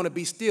 I'm going to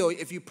be still.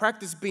 If you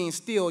practice being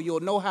still, you'll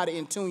know how to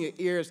intune your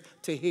ears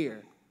to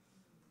hear.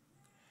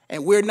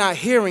 And we're not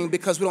hearing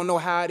because we don't know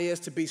how it is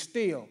to be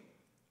still.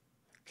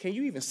 Can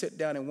you even sit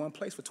down in one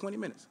place for 20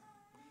 minutes?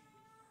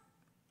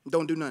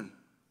 Don't do nothing.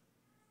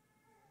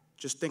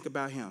 Just think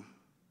about Him.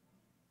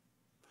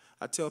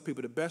 I tell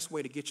people the best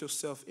way to get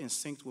yourself in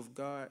sync with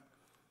God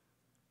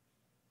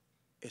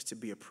is to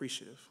be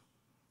appreciative.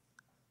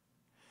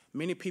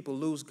 Many people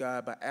lose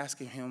God by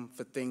asking Him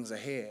for things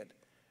ahead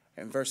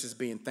and versus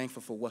being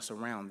thankful for what's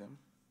around them.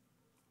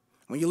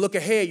 When you look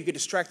ahead, you get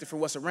distracted from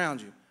what's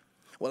around you.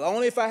 Well,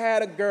 only if I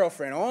had a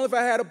girlfriend, only if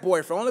I had a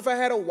boyfriend, only if I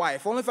had a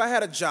wife, only if I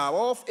had a job,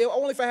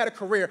 only if I had a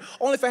career,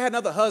 only if I had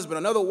another husband,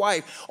 another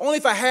wife, only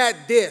if I had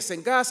this.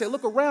 And God said,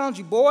 look around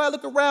you, boy,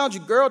 look around you,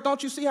 girl.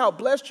 Don't you see how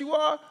blessed you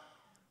are?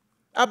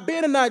 I've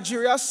been in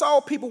Nigeria. I saw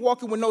people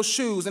walking with no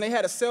shoes, and they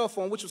had a cell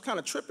phone, which was kind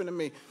of tripping to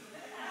me.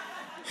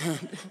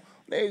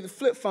 They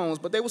flip phones,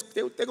 but they're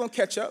going to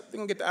catch up. They're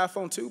going to get the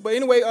iPhone too. But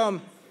anyway,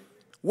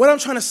 what I'm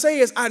trying to say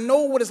is I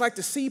know what it's like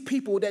to see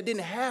people that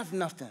didn't have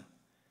nothing.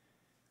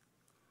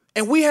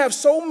 And we have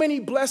so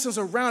many blessings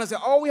around us that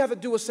all we have to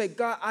do is say,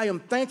 God, I am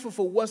thankful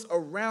for what's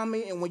around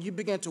me. And when you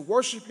begin to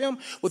worship Him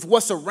with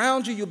what's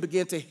around you, you'll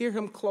begin to hear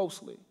Him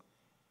closely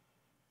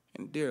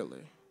and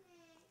dearly.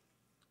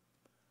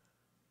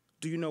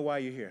 Do you know why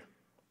you're here?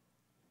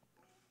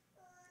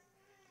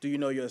 Do you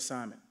know your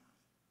assignment?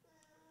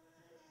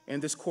 In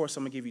this course,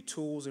 I'm going to give you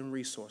tools and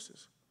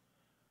resources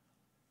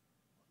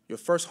Your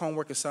first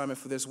homework assignment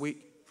for this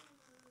week,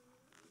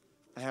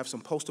 I have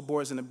some poster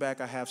boards in the back.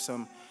 I have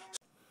some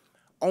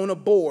on a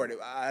board.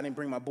 I didn't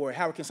bring my board.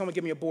 Howard, can someone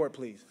give me a board,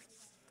 please?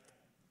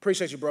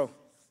 Appreciate you, bro.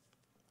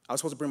 I was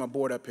supposed to bring my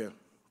board up here.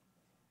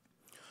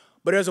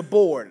 But there's a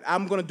board.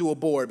 I'm going to do a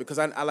board because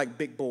I like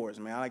big boards,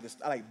 man.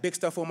 I like big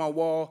stuff on my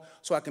wall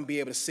so I can be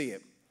able to see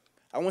it.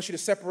 I want you to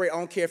separate. I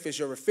don't care if it's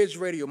your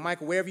refrigerator, your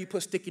microwave, wherever you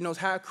put sticky notes,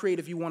 how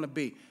creative you want to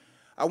be.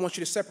 I want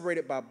you to separate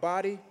it by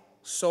body,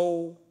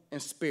 soul,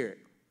 and spirit.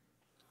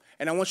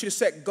 And I want you to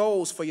set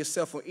goals for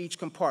yourself for each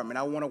compartment.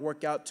 I want to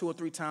work out 2 or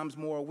 3 times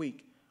more a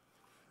week.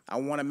 I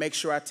want to make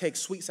sure I take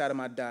sweets out of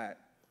my diet.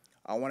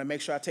 I want to make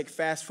sure I take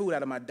fast food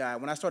out of my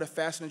diet. When I started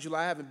fasting in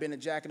July, I haven't been to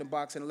Jack in the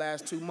Box in the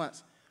last 2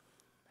 months.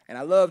 And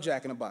I love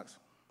Jack in the Box.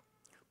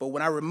 But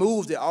when I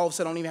removed it, all of a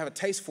sudden I don't even have a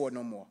taste for it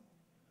no more.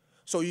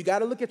 So you got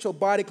to look at your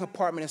body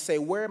compartment and say,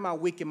 where am I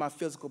weak in my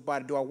physical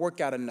body? Do I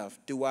work out enough?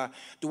 Do I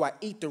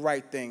eat the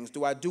right things?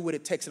 Do I do what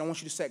it takes? And I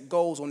want you to set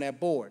goals on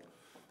that board.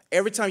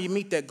 Every time you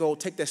meet that goal,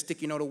 take that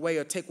sticky note away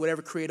or take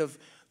whatever creative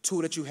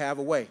tool that you have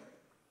away.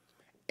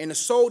 In the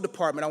soul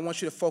department, I want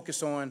you to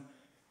focus on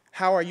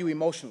how are you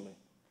emotionally?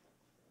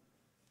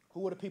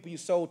 Who are the people you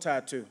soul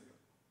tied to?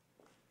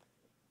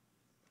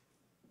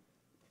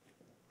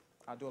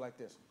 I'll do it like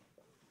this.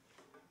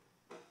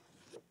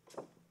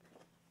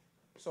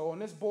 So on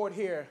this board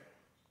here,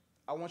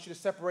 I want you to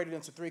separate it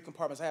into 3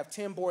 compartments. I have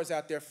 10 boards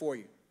out there for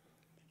you.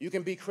 You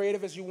can be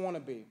creative as you want to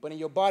be, but in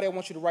your body, I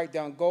want you to write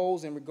down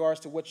goals in regards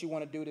to what you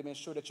want to do to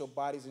ensure that your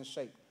body's in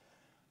shape.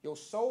 Your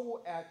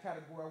soul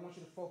category, I want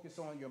you to focus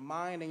on your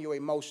mind and your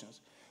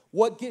emotions.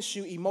 What gets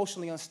you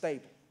emotionally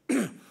unstable?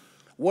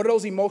 What are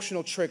those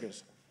emotional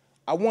triggers?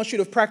 I want you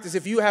to practice.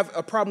 If you have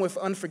a problem with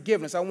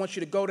unforgiveness, I want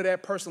you to go to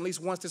that person at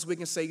least once this week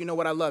and say, you know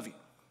what, I love you.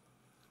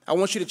 I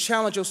want you to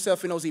challenge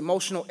yourself in those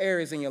emotional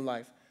areas in your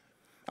life.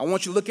 I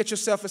want you to look at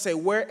yourself and say,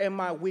 where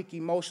am I weak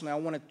emotionally? I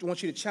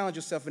want you to challenge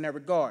yourself in that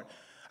regard.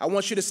 I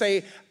want you to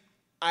say,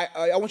 I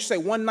want you to say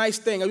one nice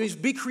thing. I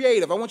mean, be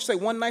creative. I want you to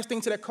say one nice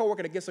thing to that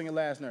coworker that gets on your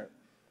last nerve.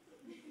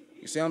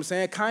 You see what I'm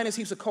saying? Kindness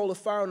heaps a coal of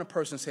fire on a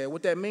person's head.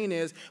 What that means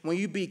is when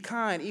you be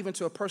kind, even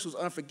to a person who's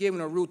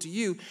unforgiving or rude to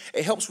you,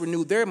 it helps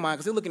renew their mind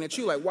because they're looking at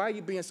you like, why are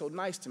you being so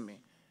nice to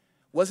me?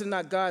 Was it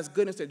not God's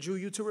goodness that drew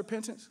you to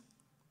repentance?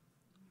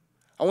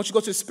 I want you to go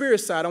to the spirit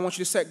side. I want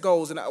you to set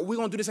goals. And we're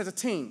going to do this as a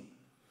team,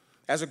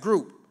 as a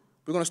group.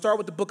 We're going to start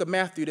with the book of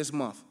Matthew this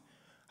month.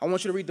 I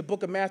want you to read the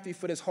book of Matthew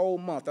for this whole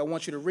month. I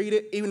want you to read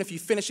it. Even if you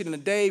finish it in a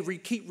day,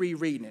 keep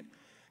rereading it.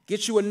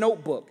 Get you a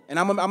notebook. And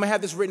I'm going to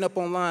have this written up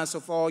online, so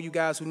for all you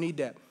guys who need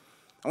that.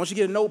 I want you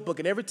to get a notebook.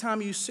 And every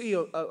time you see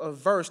a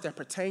verse that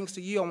pertains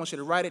to you, I want you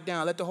to write it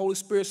down. Let the Holy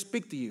Spirit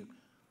speak to you.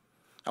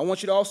 I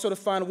want you to also to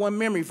find one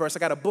memory verse. I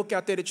got a book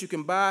out there that you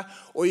can buy,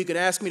 or you can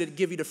ask me to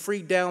give you the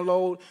free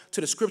download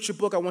to the scripture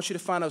book. I want you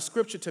to find a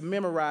scripture to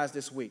memorize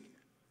this week.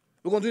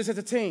 We're going to do this as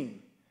a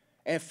team.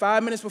 And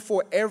 5 minutes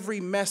before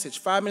every message,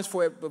 5 minutes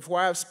before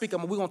I speak,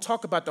 we're going to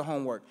talk about the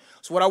homework.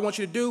 So what I want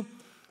you to do,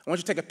 I want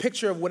you to take a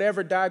picture of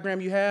whatever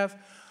diagram you have.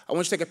 I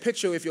want you to take a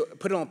picture. If you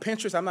put it on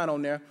Pinterest, I'm not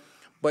on there,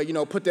 but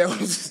put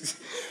that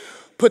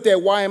put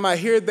that why am I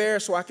here there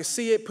so I can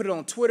see it. Put it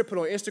on Twitter, put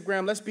it on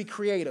Instagram. Let's be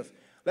creative.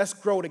 Let's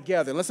grow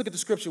together. And let's look at the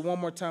scripture one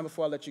more time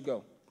before I let you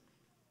go.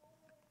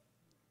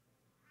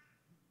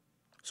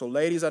 So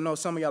ladies, I know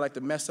some of y'all like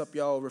to mess up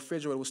y'all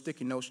refrigerator with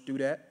sticky notes. Do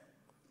that.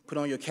 Put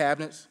on your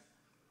cabinets.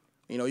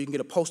 You can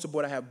get a poster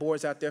board. I have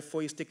boards out there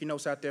for you, sticky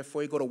notes out there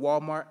for you. Go to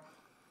Walmart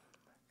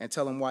and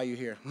tell them why you're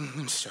here.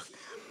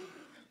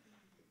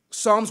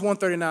 Psalms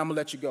 139, I'm going to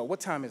let you go. What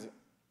time is it?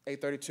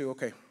 8:32,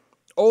 okay.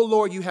 Oh,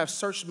 Lord, you have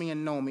searched me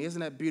and known me.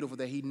 Isn't that beautiful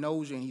that he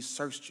knows you and he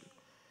searched you?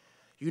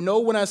 You know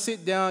when I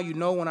sit down, you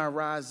know when I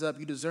rise up.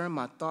 You discern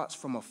my thoughts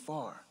from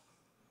afar.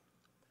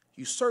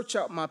 You search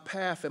out my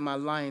path and my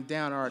lying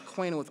down, are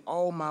acquainted with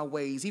all my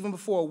ways. Even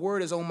before a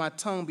word is on my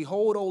tongue,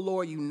 behold, O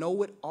Lord, you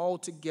know it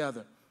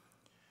altogether.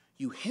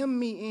 You hem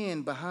me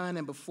in behind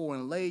and before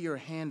and lay your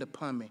hand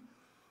upon me.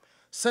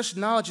 Such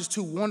knowledge is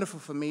too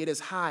wonderful for me. It is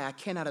high. I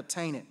cannot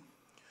obtain it.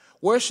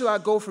 Where shall I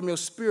go from your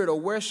spirit, or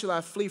where shall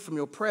I flee from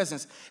your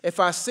presence?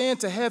 If I ascend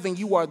to heaven,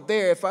 you are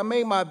there. If I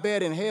make my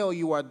bed in hell,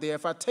 you are there.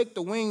 If I take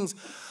the wings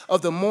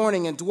of the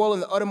morning and dwell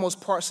in the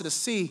uttermost parts of the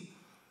sea,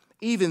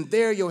 even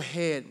there your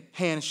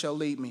hand shall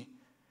lead me,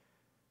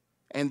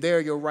 and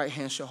there your right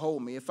hand shall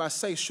hold me. If I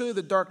say, surely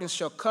the darkness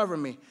shall cover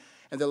me,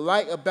 and the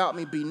light about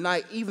me be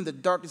night, even the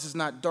darkness is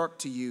not dark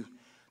to you.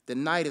 The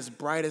night is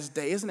bright as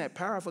day. Isn't that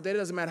powerful? That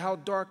doesn't matter how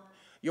dark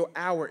your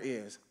hour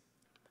is,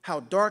 how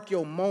dark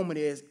your moment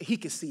is, he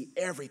can see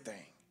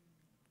everything.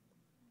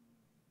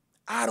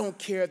 I don't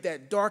care if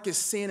that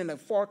darkest sin in the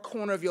far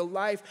corner of your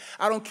life.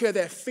 I don't care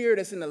that fear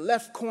that's in the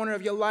left corner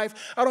of your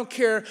life. I don't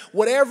care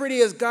whatever it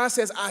is. God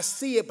says, I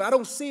see it, but I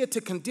don't see it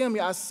to condemn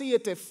you. I see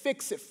it to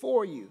fix it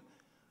for you.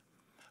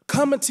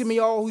 Come unto me,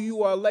 all who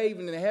you are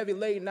laden and heavy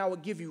laden, and I will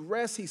give you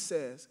rest, he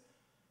says.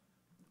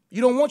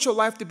 You don't want your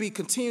life to be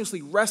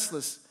continuously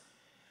restless.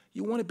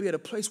 You want to be at a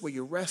place where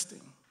you're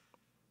resting.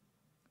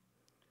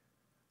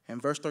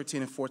 And verse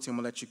 13 and 14, I'm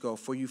going to let you go.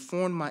 For you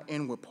formed my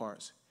inward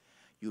parts.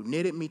 You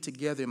knitted me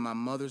together in my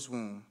mother's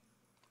womb.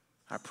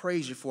 I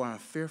praise you for I am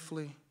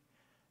fearfully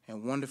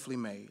and wonderfully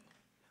made.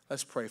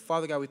 Let's pray.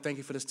 Father God, we thank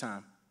you for this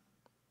time.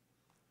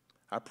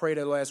 I pray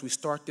that, Lord, as we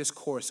start this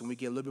course and we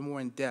get a little bit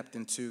more in depth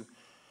into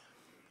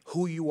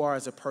who you are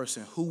as a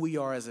person, who we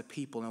are as a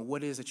people, and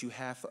what it is that you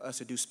have for us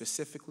to do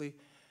specifically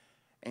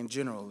and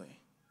generally.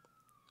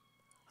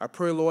 I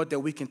pray, Lord, that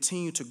we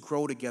continue to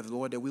grow together,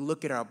 Lord, that we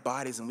look at our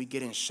bodies and we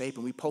get in shape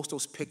and we post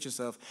those pictures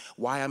of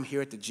why I'm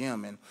here at the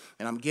gym and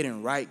I'm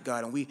getting right,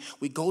 God. And we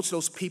go to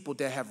those people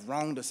that have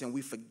wronged us and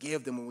we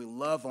forgive them and we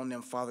love on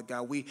them, Father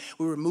God. We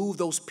remove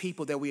those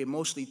people that we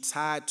emotionally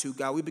tied to,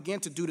 God. We begin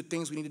to do the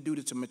things we need to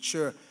do to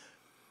mature.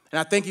 And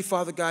I thank you,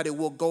 Father God, that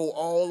we'll go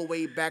all the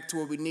way back to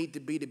where we need to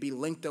be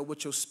linked up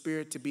with your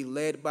spirit, to be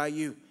led by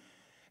you.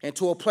 And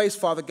to a place,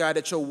 Father God,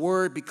 that your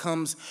word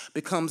becomes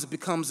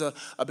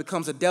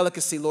a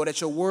delicacy, Lord,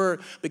 that your word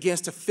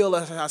begins to fill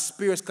us, our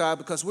spirits, God,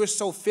 because we're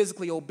so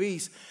physically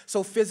obese,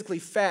 so physically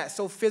fat,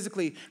 so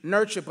physically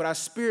nurtured, but our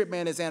spirit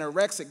man is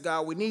anorexic,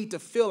 God. We need to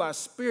fill our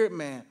spirit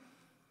man.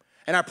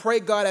 And I pray,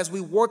 God, as we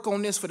work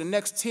on this for the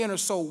next 10 or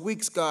so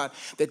weeks, God,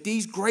 that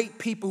these great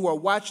people who are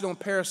watching on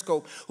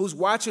Periscope, who's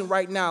watching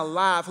right now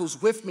live, who's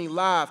with me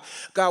live,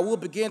 God, we'll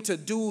begin to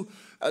do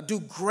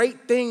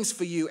great things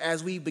for you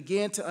as we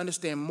begin to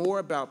understand more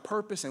about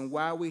purpose and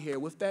why we're here.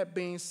 With that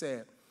being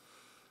said,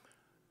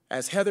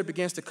 as Heather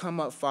begins to come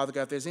up, Father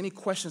God, if there's any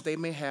questions they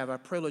may have, I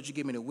pray, Lord, you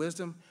give me the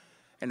wisdom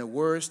and the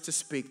words to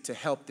speak to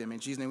help them. In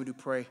Jesus' name we do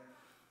pray.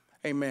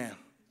 Amen.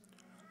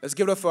 Let's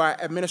give it up for our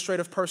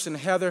administrative person,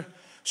 Heather.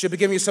 She'll be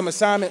giving you some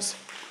assignments.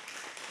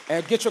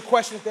 And get your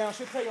questions down.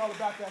 She'll tell you all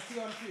about that. See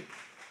you on the pew.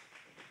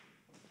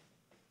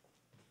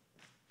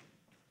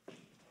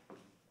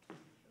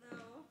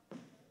 Hello.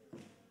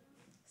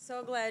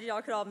 So glad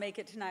y'all could all make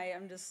it tonight.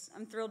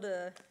 I'm thrilled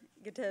to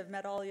get to have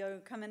met all you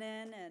coming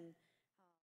in and